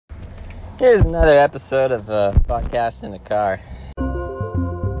Here's another episode of Podcast in the Car.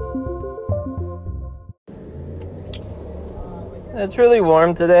 It's really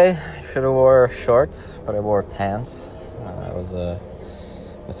warm today. I should have wore shorts, but I wore pants. That was a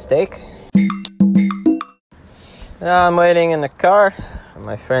mistake. Now I'm waiting in the car.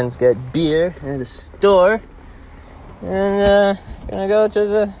 My friends get beer at the store. And gonna go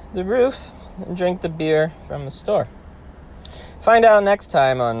to the roof and drink the beer from the store. Find out next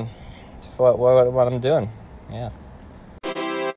time on what I'm doing. Yeah.